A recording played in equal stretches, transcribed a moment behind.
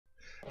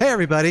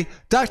everybody,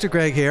 Dr.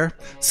 Greg here.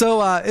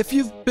 So if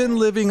you've been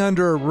living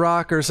under a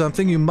rock or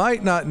something, you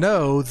might not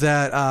know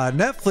that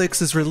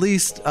Netflix has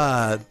released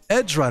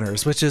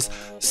Edgerunners, which is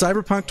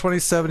Cyberpunk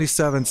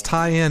 2077's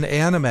tie-in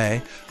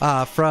anime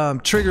from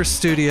Trigger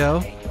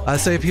Studio.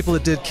 Say people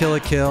that did Kill la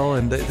Kill,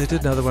 and they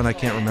did another one I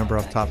can't remember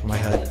off the top of my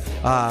head.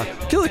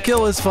 Kill la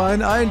Kill is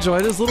fun. I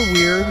enjoyed it. It's a little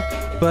weird,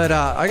 but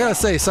I gotta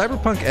say,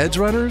 Cyberpunk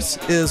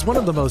Edgerunners is one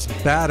of the most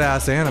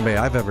badass anime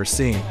I've ever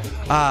seen.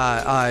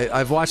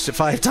 I've watched it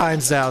 5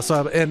 times now,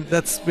 and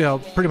that's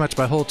pretty much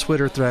my whole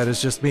Twitter thread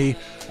is just me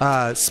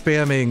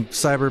spamming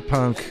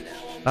Cyberpunk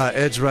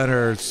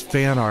Edgerunners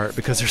fan art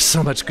because there's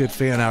so much good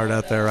fan art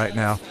out there right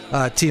now.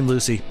 Team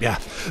Lucy, yeah.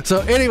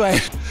 So anyway,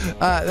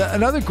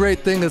 another great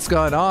thing that's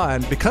gone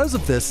on because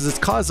of this is it's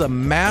caused a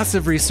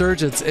massive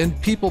resurgence in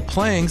people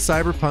playing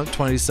Cyberpunk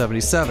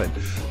 2077.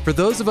 For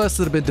those of us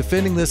that have been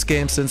defending this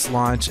game since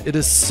launch, it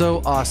is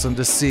so awesome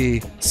to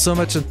see so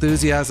much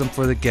enthusiasm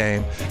for the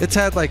game. It's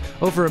had like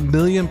over 1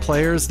 million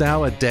players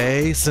now a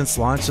day since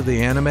launch of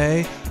the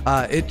anime.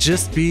 It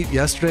just beat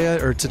yesterday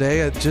or today,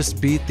 it just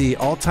beat the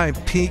all-time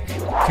peak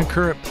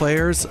concurrent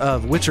players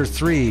of Witcher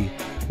 3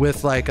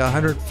 with like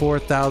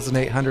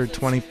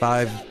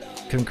 104,825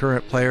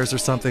 concurrent players or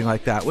something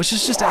like that, which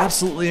is just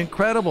absolutely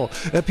incredible.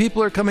 And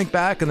people are coming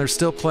back and they're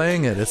still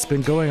playing it. It's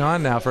been going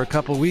on now for a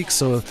couple weeks,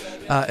 so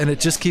and it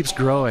just keeps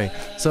growing.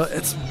 So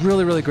it's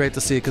really, really great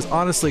to see, because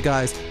honestly,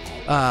 guys,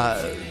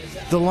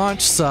 the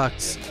launch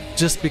sucked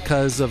just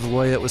because of the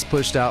way it was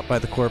pushed out by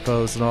the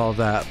corpos and all of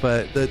that,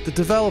 but the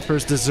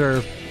developers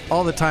deserve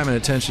all the time and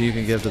attention you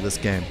can give to this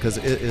game, because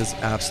it is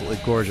absolutely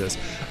gorgeous.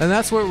 And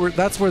that's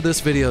where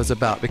this video is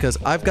about, because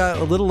I've got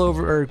a little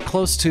over, or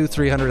close to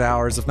 300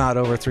 hours, if not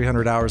over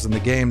 300 hours in the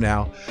game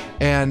now,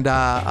 and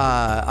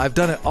I've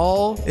done it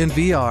all in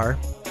VR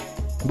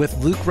with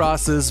Luke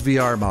Ross's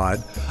VR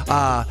mod.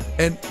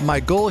 And my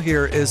goal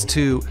here is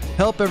to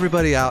help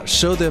everybody out,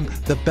 show them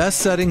the best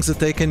settings that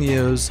they can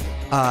use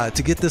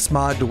to get this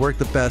mod to work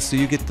the best, so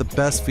you get the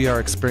best VR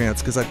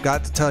experience. Because I've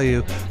got to tell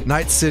you,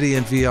 Night City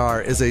in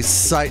VR is a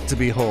sight to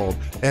behold,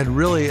 and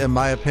really, in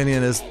my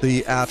opinion, is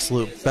the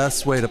absolute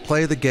best way to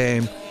play the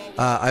game.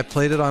 I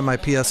played it on my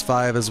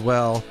PS5 as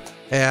well,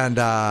 and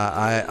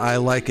I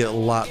like it a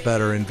lot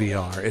better in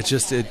VR.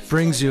 It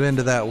brings you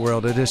into that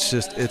world. It's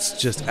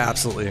just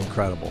absolutely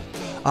incredible.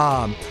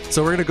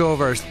 So we're gonna go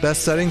over our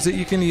best settings that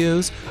you can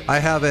use. I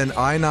have an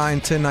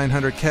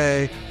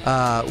i9-10900K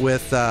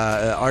with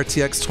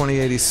RTX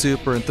 2080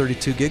 Super and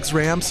 32 gigs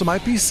RAM, so my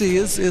PC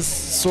is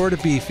sort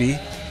of beefy.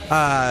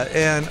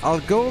 And I'll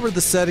go over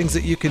the settings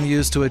that you can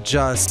use to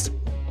adjust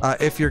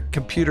if your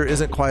computer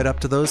isn't quite up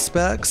to those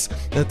specs,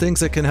 and things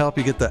that can help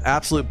you get the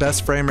absolute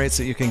best frame rates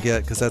that you can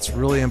get, because that's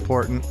really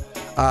important.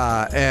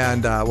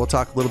 And we'll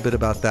talk a little bit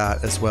about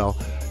that as well.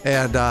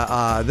 And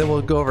then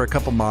we'll go over a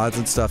couple mods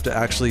and stuff to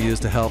actually use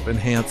to help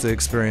enhance the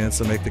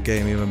experience and make the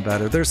game even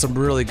better. There's some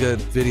really good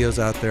videos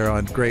out there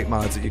on great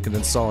mods that you can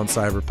install in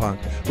Cyberpunk,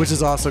 which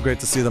is also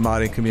great to see the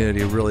modding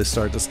community really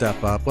start to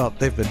step up. Well,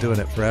 they've been doing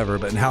it forever,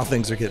 but now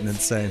things are getting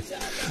insane.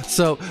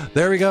 So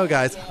there we go,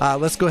 guys.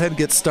 Let's go ahead and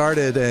get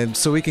started, and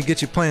so we can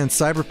get you playing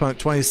Cyberpunk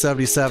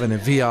 2077 in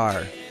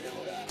VR.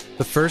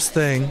 The first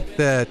thing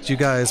that you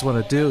guys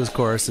want to do, of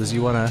course, is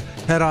you want to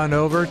head on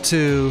over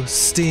to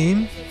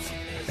Steam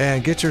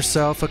and get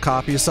yourself a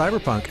copy of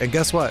Cyberpunk. And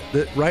guess what?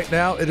 Right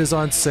now it is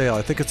on sale.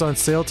 I think it's on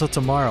sale till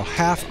tomorrow.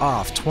 Half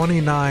off,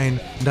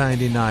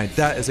 $29.99.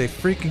 That is a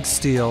freaking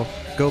steal.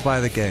 Go buy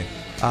the game.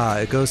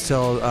 It goes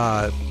till,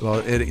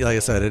 well, like I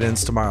said, it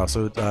ends tomorrow.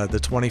 So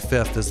the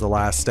 25th is the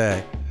last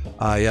day.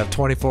 You have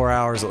 24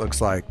 hours, it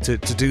looks like, to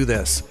do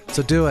this.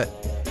 So do it.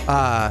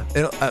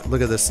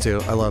 Look at this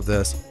too. I love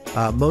this.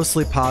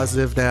 Mostly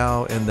positive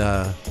now in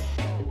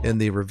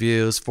the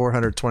reviews,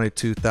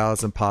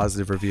 422,000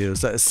 positive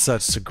reviews. That is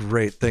such a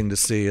great thing to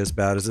see, as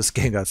bad as this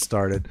game got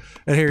started.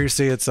 And here you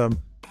see it's the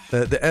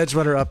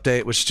Edgerunner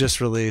update, which just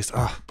released.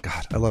 Oh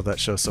god, I love that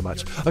show so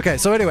much. Okay,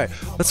 so anyway,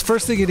 that's the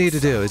first thing you need to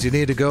do, is you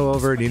need to go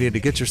over and you need to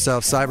get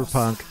yourself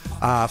Cyberpunk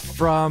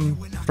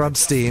from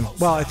Steam.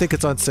 Well, I think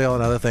it's on sale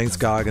and other things,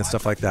 GOG and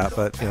stuff like that,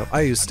 but I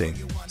use Steam,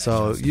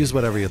 so use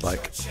whatever you'd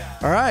like.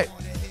 All right.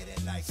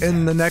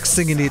 And the next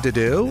thing you need to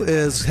do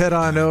is head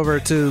on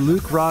over to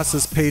Luke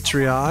Ross's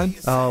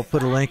Patreon. I'll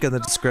put a link in the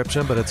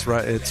description, but it's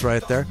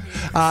right there.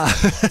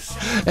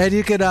 And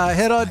you can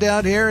head on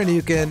down here and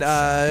you can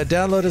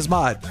download his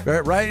mod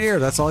right here.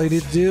 That's all you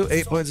need to do.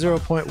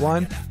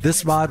 8.0.1.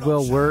 This mod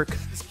will work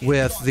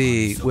with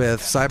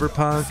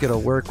Cyberpunk.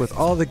 It'll work with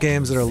all the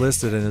games that are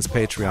listed in his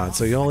Patreon.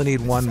 So you only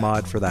need one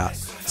mod for that.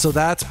 So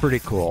that's pretty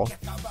cool.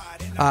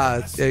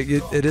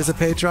 It is a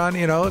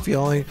Patreon, if you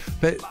only,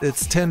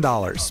 it's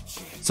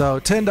 $10.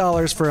 So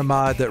 $10 for a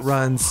mod that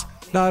runs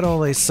not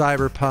only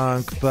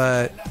Cyberpunk,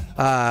 but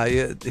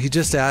he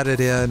just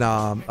added in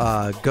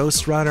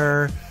Ghost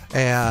Runner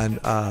and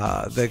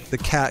the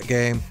cat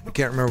game. I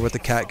can't remember what the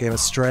cat game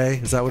is. Stray,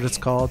 is that what it's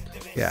called?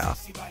 Yeah.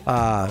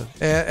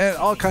 And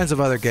all kinds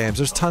of other games.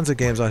 There's tons of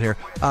games on here.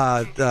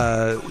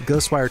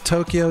 Ghostwire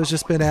Tokyo has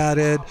just been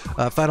added.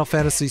 Final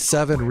Fantasy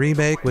VII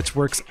Remake, which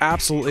works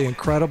absolutely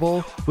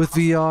incredible with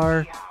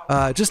VR.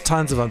 Just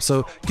tons of them.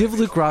 So give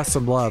Luke Ross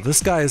some love.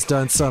 This guy has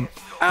done some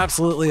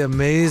absolutely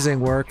amazing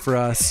work for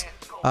us.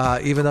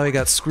 Even though he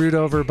got screwed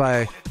over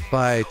by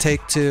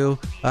Take-Two,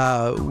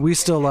 we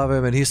still love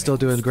him, and he's still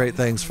doing great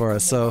things for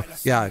us. So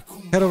yeah,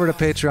 head over to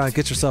Patreon,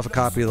 get yourself a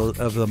copy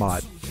of the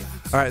mod.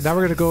 All right, now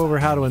we're gonna go over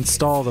how to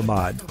install the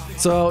mod.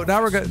 So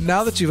now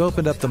now that you've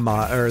opened up the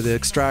mod or the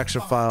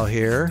extraction file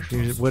here,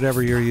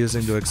 whatever you're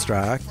using to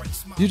extract,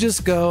 you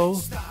just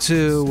go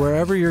to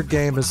wherever your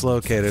game is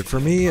located.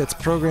 For me, it's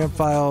program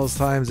files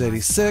times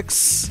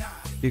 86.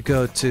 You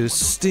go to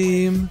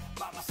Steam.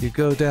 You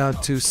go down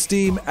to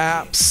Steam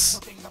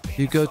apps.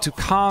 You go to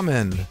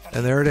common,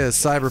 and there it is,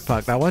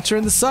 Cyberpunk. Now, once you're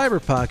in the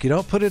Cyberpunk, you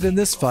don't put it in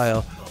this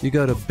file. You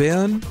go to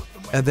bin,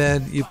 and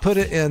then you put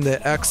it in the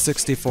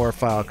x64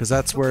 file, because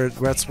that's where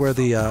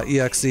the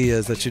exe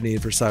is that you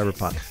need for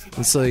Cyberpunk.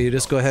 And so you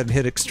just go ahead and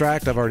hit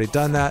extract. I've already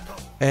done that,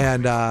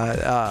 and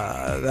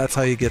that's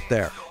how you get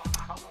there.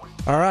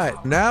 All right,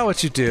 now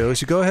what you do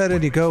is you go ahead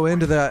and you go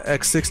into that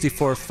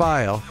x64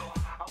 file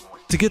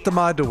to get the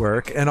mod to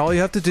work, and all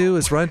you have to do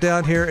is run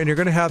down here, and you're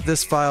going to have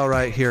this file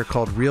right here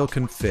called R.E.A.L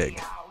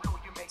config.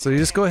 So you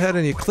just go ahead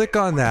and you click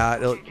on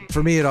that.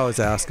 For me, it always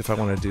asks if I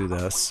want to do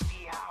this.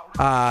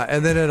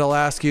 And then it'll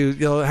ask you,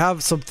 you'll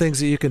have some things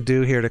that you can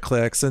do here to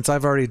click. Since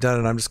I've already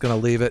done it, I'm just going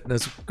to leave it, and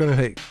it's going to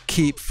hit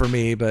keep for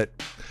me, but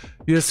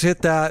you just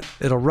hit that,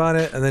 it'll run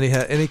it, and then you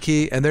hit any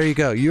key, and there you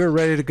go. You're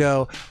ready to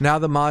go. Now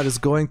the mod is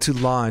going to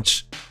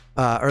launch,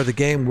 or the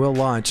game will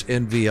launch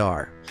in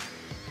VR.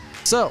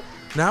 So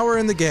now we're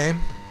in the game,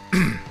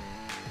 and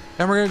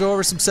we're going to go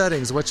over some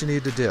settings, what you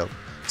need to do.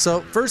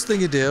 So first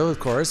thing you do, of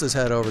course, is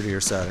head over to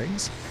your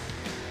settings.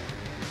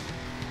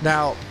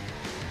 Now,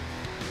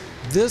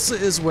 this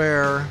is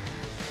where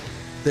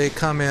they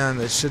come in.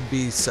 It should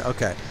be,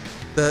 okay.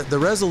 The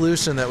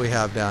resolution that we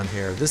have down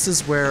here, this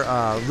is where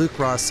Luke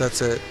Ross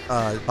sets it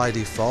by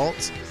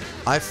default.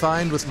 I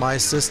find with my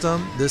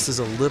system, this is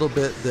a little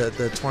bit, the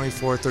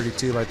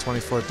 2432 by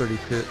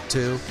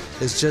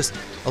 2432 is just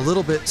a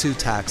little bit too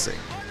taxing.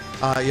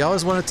 You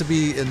always want it to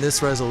be in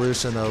this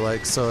resolution though,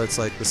 like so it's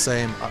like the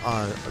same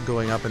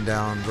going up and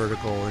down,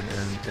 vertical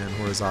and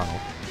horizontal.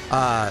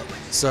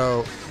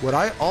 So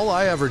all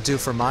I ever do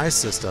for my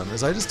system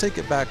is I just take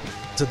it back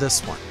to this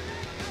one.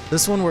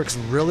 This one works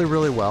really,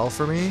 really well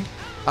for me.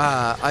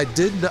 I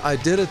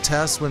did a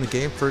test when the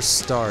game first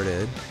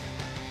started.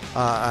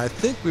 I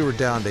think we were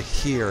down to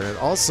here, and it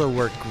also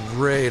worked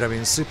great. I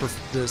mean, super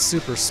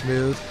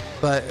smooth,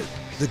 but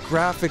the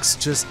graphics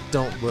just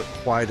don't look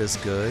quite as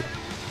good.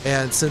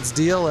 And since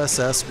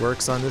DLSS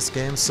works on this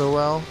game so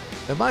well,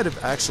 it might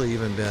have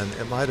even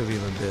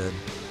been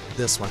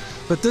this one.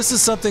 But this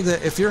is something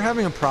that if you're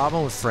having a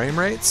problem with frame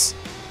rates,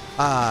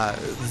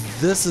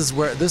 this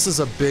is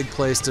a big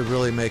place to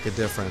really make a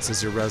difference,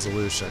 is your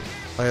resolution.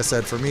 Like I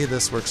said, for me,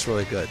 this works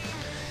really good.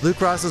 Luke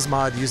Ross's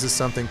mod uses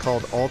something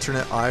called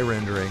alternate eye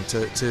rendering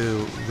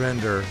to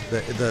render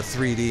the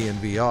 3D in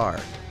VR.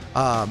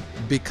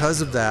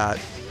 Because of that,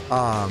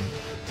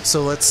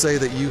 so let's say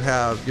that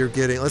you're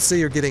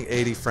getting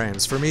 80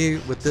 frames. For me,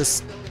 with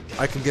this,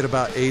 I can get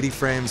about 80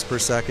 frames per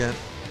second.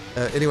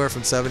 Anywhere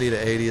from 70 to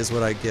 80 is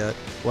what I get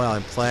while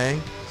I'm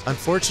playing.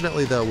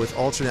 Unfortunately though, with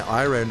alternate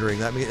eye rendering,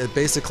 that means it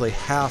basically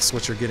halves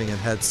what you're getting in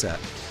headset.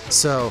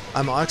 So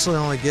I'm actually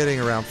only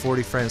getting around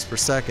 40 frames per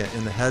second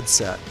in the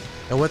headset.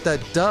 And what that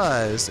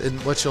does, and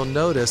what you'll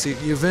notice,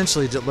 you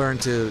eventually learn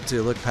to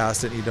look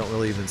past it and you don't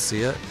really even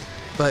see it.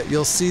 But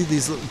you'll see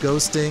these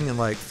ghosting and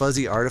like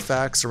fuzzy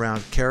artifacts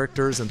around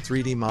characters and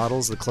 3D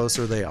models the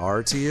closer they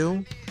are to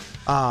you.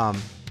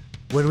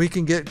 When we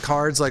can get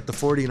cards like the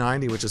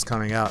 4090, which is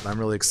coming out and I'm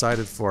really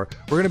excited for,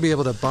 we're going to be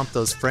able to bump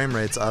those frame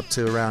rates up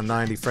to around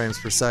 90 frames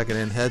per second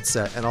in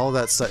headset, and all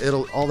that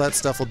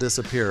stuff will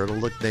disappear. It'll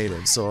look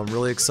native, so I'm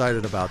really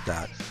excited about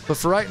that. But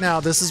for right now,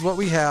 this is what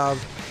we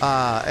have,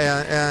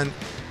 and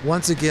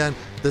once again,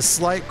 the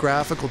slight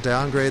graphical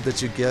downgrade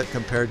that you get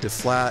compared to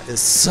flat is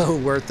so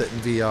worth it in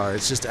VR.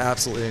 It's just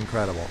absolutely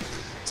incredible.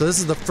 So this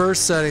is the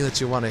first setting that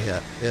you want to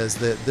hit, is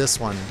this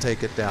one,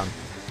 take it down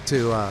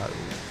to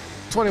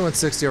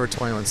 2160 over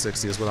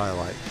 2160 is what I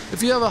like.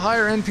 If you have a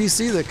higher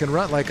NPC that can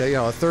run like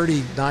a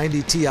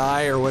 3090 Ti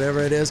or whatever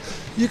it is,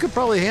 you could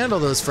probably handle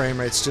those frame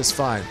rates just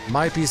fine.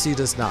 My PC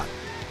does not.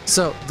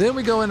 So then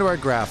we go into our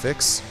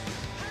graphics,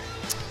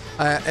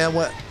 and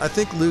what I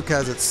think Luke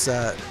has it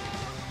set.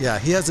 Yeah,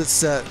 he has it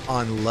set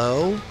on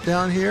low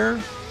down here.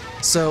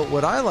 So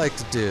what I like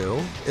to do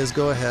is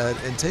go ahead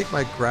and take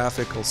my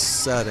graphical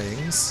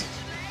settings,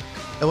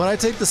 and what I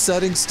take the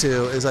settings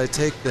to is I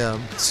take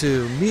them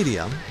to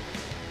medium.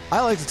 I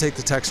like to take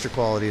the texture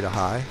quality to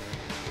high.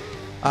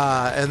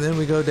 And then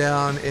we go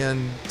down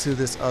into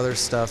this other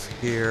stuff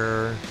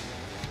here.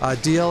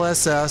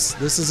 DLSS,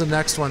 this is the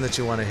next one that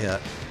you want to hit.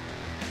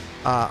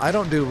 I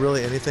don't do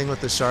really anything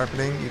with the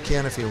sharpening. You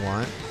can if you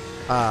want.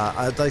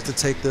 I'd like to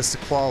take this to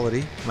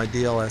quality, my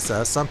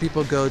DLSS. Some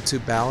people go to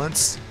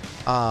balance.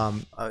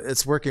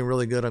 It's working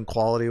really good on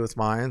quality with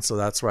mine, so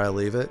that's where I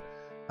leave it.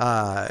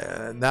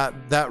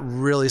 That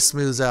really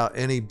smooths out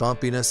any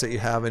bumpiness that you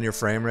have in your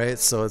frame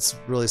rates, so it's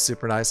really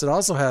super nice. It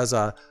also has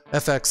a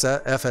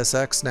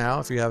FSX now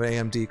if you have an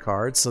AMD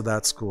card, so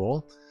that's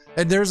cool.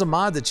 And there's a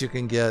mod that you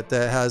can get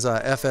that has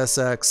a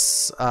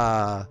FSX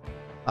or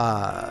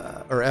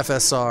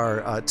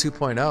FSR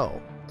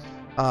 2.0.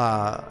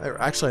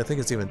 Actually, I think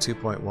it's even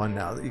 2.1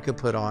 now that you can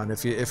put on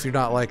if you're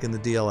not liking the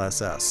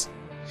DLSS.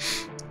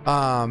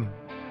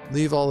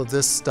 Leave all of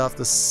this stuff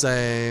the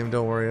same.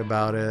 Don't worry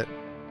about it.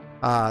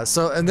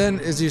 And then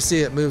as you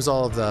see, it moves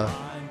all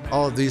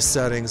of these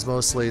settings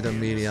mostly to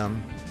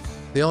medium.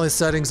 The only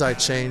settings I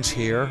change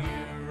here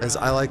is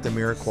I like the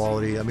mirror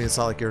quality. I mean, it's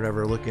not like you're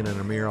never looking in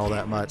a mirror all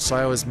that much, so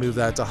I always move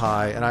that to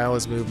high, and I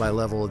always move my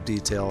level of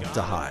detail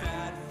to high.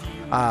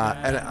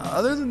 And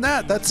other than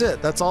that, that's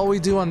it. That's all we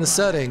do on the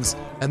settings,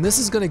 and this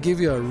is going to give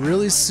you a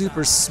really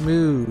super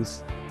smooth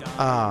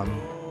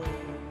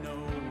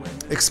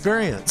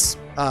experience,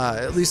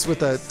 at least with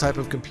the type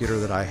of computer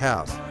that I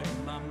have.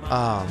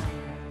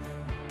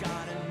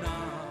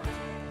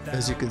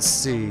 As you can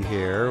see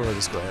here, we'll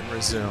just go ahead and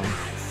resume.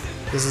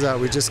 This is how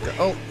we just go.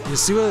 Oh, you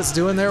see what it's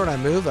doing there when I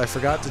moved? I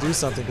forgot to do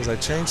something because I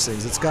changed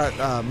things. It's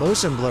got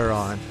motion blur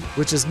on,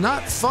 which is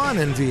not fun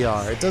in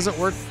VR. It doesn't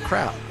work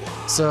crap.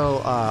 So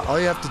all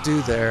you have to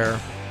do there,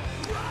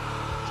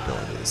 let's go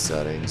into the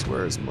settings.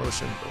 Where is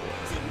motion blur?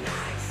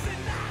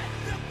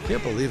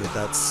 Can't believe it,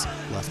 that's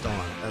left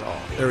on at all.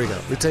 There we go.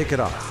 We take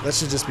it off. That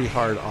should just be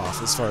hard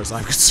off as far as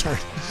I'm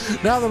concerned.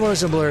 Now the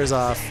motion blur is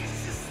off.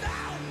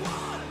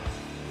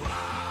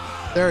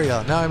 There we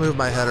go. Now I move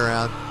my head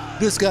around.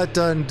 Just got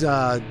done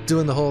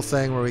doing the whole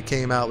thing where we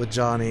came out with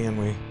Johnny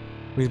and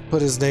we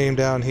put his name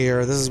down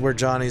here. This is where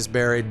Johnny's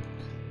buried.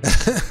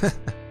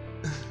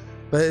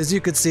 But as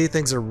you can see,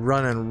 things are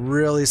running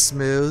really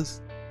smooth.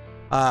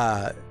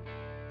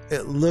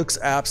 It looks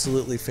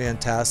absolutely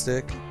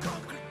fantastic.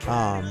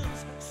 It's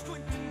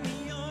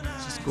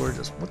just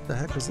gorgeous. What the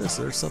heck is this?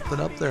 There's something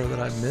up there that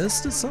I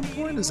missed at some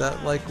point? Is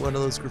that like one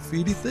of those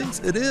graffiti things?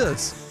 It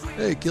is.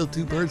 Hey, kill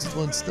two birds with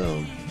one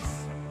stone.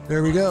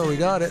 There we go, we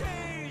got it.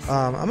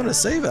 I'm gonna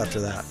save after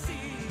that.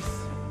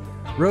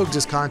 Rogue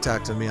just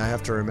contacted me. I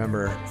have to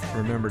remember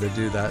to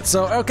do that.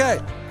 So okay,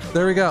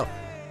 there we go.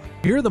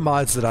 Here are the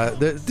mods that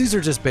these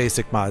are just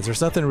basic mods. There's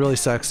nothing really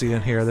sexy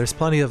in here. There's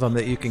plenty of them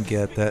that you can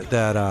get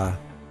that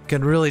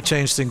can really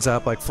change things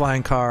up, like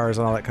flying cars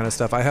and all that kind of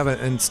stuff. I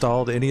haven't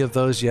installed any of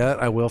those yet.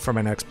 I will for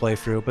my next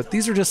playthrough, but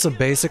these are just some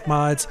basic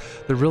mods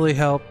that really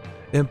help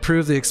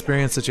improve the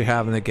experience that you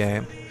have in the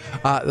game.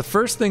 The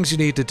first things you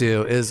need to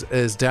do is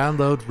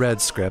download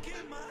RED-Script.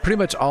 Pretty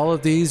much all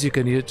of these you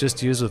can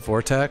just use with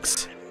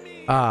Vortex.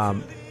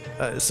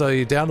 So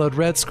you download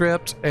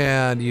RED-Script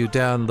and you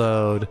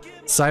download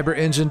Cyber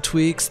Engine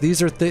tweaks.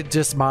 These are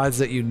just mods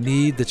that you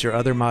need that your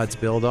other mods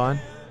build on.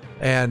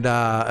 And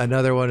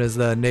another one is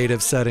the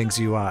native settings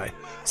UI.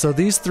 So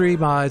these three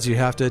mods you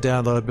have to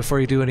download before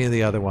you do any of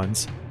the other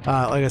ones.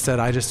 Like I said,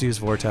 I just use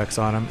Vortex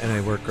on them and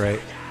they work great.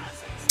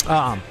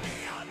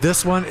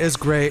 This one is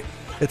great.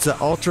 It's an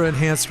ultra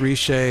enhanced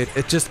reshade.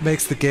 It just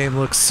makes the game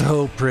look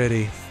so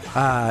pretty.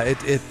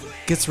 It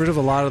gets rid of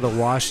a lot of the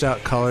washed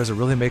out colors. It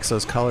really makes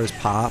those colors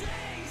pop.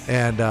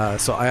 And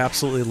so I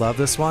absolutely love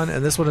this one.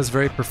 And this one is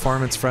very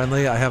performance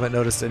friendly. I haven't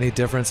noticed any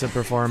difference in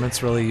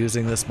performance really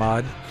using this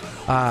mod.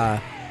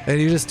 And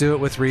you just do it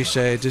with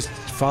reshade. Just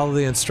follow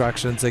the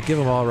instructions. They give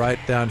them all right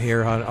down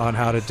here on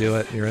how to do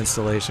it in your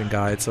installation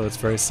guide. So it's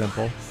very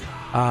simple.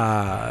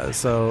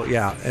 So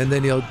yeah, and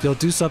then you'll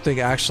do something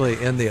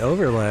actually in the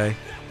overlay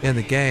in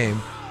the game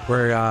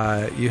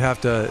where you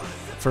have to,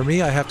 for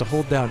me, I have to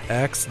hold down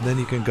X, and then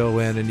you can go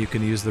in and you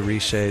can use the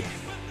reshade,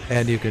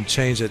 and you can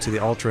change it to the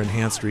ultra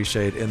enhanced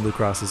reshade in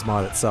Lucross's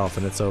mod itself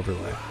and its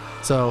overlay.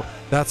 So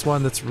that's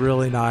one that's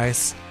really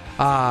nice.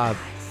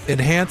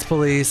 Enhanced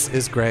Police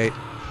is great.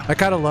 I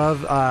kind of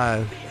love,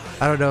 I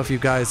don't know if you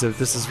guys have,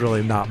 this is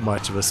really not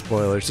much of a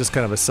spoiler, it's just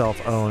kind of a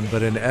self-own,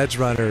 but in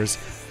Edgerunners,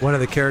 one of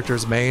the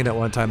characters, Maine, at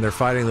one time they're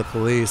fighting the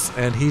police,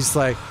 and he's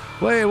like,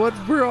 wait,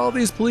 where are all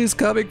these police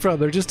coming from?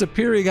 They're just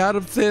appearing out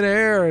of thin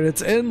air and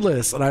it's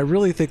endless. And I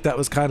really think that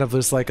was kind of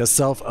just like a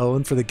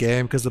self-own for the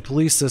game, because the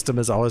police system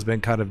has always been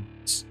kind of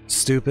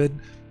stupid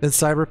in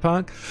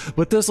Cyberpunk.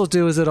 What this will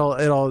do is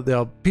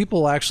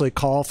people actually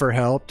call for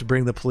help to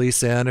bring the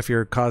police in if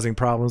you're causing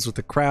problems with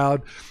the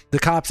crowd. The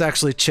cops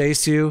actually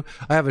chase you.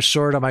 I have a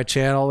short on my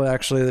channel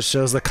actually that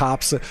shows the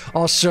cops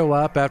all show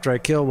up after I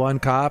kill one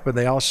cop, and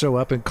they all show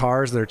up in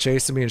cars. They're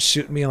chasing me and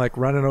shooting me and like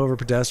running over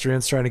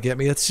pedestrians trying to get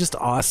me. It's just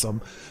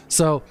awesome.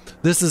 So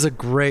this is a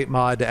great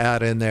mod to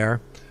add in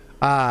there.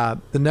 The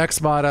next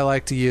mod I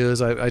like to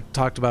use, I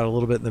talked about a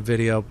little bit in the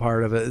video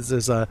part of it,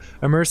 is a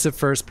immersive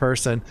first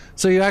person.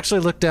 So you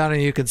actually look down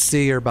and you can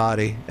see your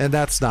body, and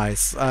that's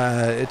nice.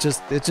 It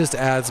just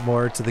adds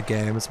more to the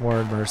game. It's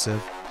more immersive.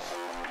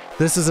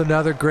 This is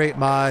another great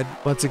mod.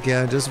 Once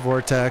again, just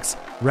Vortex.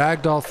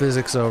 Ragdoll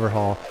physics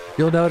overhaul.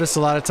 You'll notice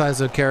a lot of times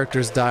when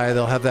characters die,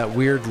 they'll have that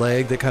weird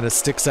leg that kind of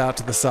sticks out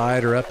to the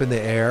side or up in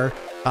the air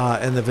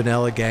in the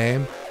vanilla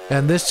game.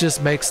 And this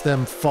just makes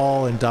them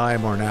fall and die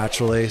more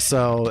naturally.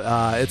 So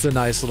it's a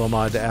nice little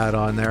mod to add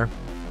on there.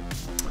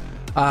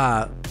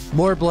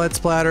 More blood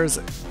splatters.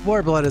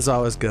 More blood is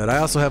always good. I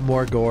also have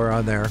more gore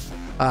on there.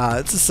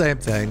 It's the same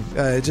thing.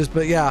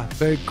 But yeah,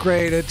 very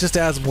great. It just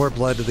adds more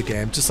blood to the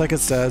game, just like it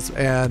says.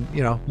 And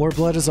you know, more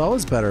blood is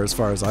always better as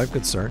far as I'm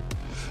concerned.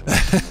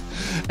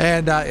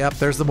 And yep,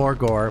 there's the more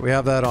gore. We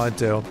have that on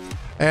too.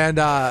 And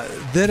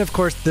then of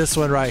course this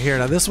one right here.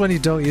 Now this one you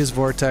don't use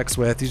Vortex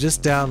with. You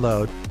just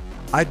download.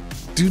 I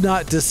do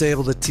not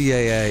disable the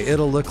TAA.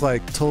 It'll look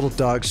like total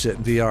dog shit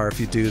in VR if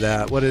you do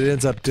that. What it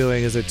ends up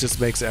doing is it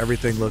just makes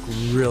everything look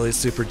really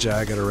super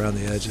jagged around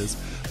the edges.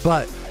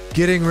 But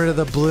getting rid of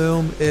the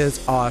bloom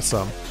is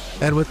awesome.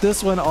 And with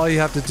this one, all you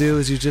have to do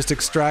is you just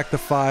extract the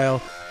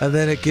file, and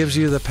then it gives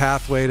you the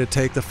pathway to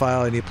take the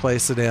file and you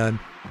place it in,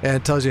 and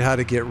it tells you how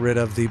to get rid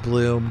of the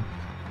bloom.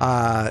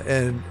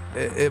 And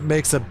it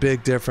makes a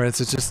big difference.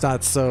 It's just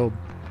not so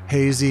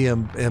hazy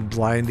and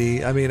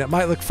blindy. I mean, it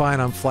might look fine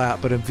on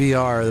flat, but in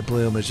VR, the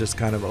bloom is just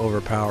kind of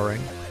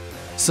overpowering.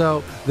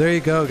 So there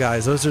you go,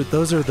 guys. Those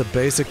are the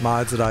basic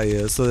mods that I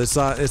use. So it's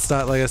not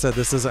like I said,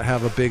 this doesn't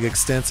have a big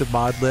extensive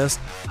mod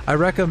list. I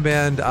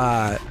recommend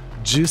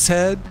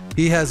Juicehead.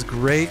 He has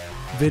great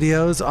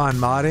videos on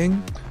modding,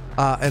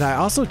 and I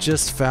also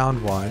just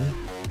found one.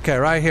 Okay,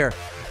 right here.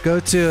 Go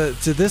to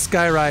this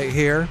guy right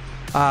here.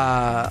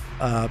 I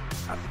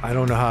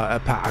don't know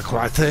how.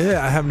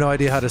 I have no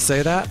idea how to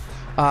say that.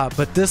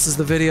 But this is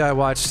the video I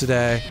watched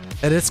today,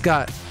 and it's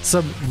got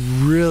some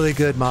really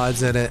good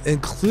mods in it,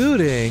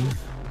 including,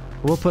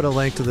 we'll put a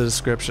link to the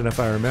description if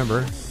I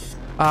remember,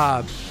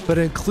 but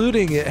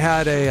including it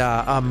had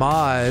a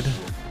mod.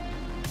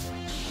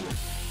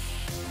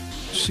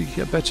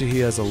 I bet you he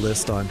has a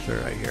list on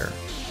it right here.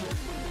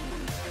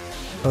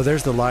 Oh,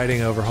 there's the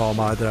lighting overhaul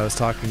mod that I was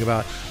talking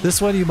about.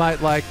 This one you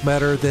might like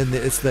better than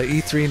it's the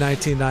E3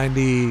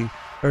 1990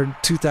 or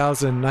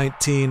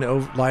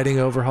 2019 lighting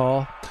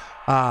overhaul.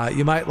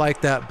 You might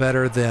like that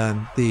better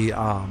than the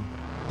I'm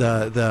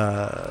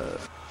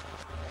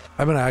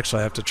gonna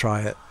actually have to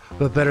try it,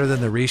 but better than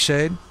the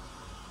reshade.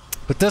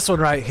 But this one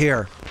right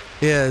here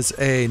is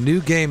a new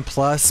game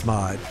plus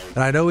mod,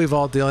 and I know we've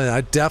all dealing.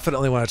 I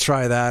definitely want to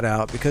try that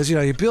out because you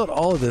know you build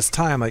all of this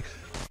time, like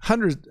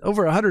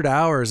over 100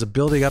 hours of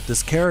building up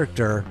this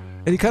character,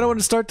 and you kind of want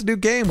to start the new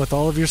game with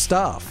all of your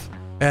stuff.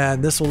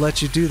 And this will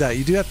let you do that.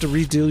 You do have to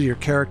redo your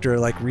character,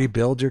 like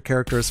rebuild your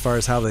character as far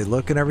as how they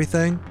look and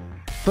everything.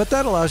 But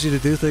that allows you to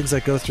do things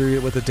like go through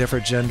it with a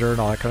different gender and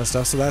all that kind of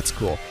stuff, so that's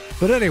cool.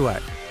 But anyway,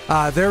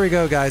 there we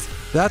go, guys.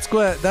 That's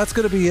going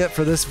to be it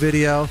for this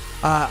video.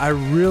 I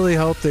really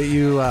hope that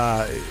you,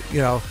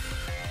 you know,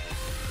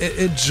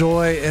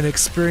 enjoy and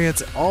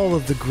experience all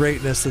of the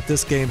greatness that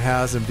this game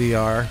has in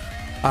VR.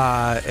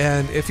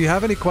 And if you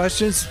have any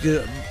questions,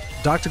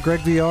 Dr. Greg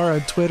VR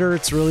on Twitter.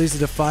 It's real easy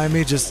to find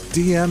me. Just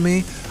DM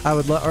me. I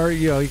would love, or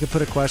you know, you can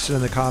put a question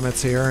in the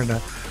comments here,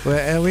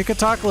 and we could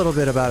talk a little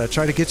bit about it.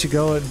 Try to get you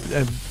going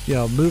and you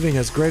know moving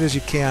as great as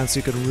you can, so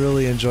you can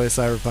really enjoy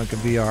Cyberpunk in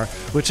VR,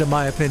 which in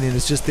my opinion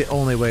is just the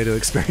only way to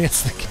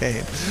experience the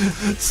game.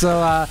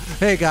 So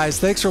hey guys,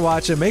 thanks for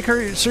watching. Make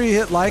sure you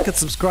hit like and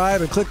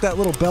subscribe and click that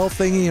little bell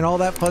thingy and all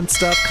that fun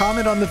stuff.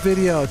 Comment on the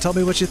video. Tell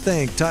me what you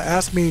think.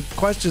 Ask me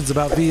questions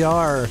about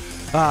VR.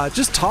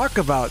 Just talk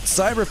about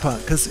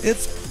Cyberpunk because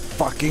it's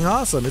fucking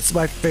awesome. It's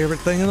my favorite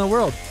thing in the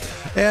world.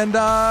 And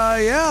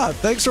yeah,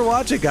 thanks for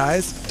watching,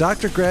 guys.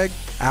 Dr. Greg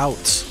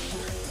out.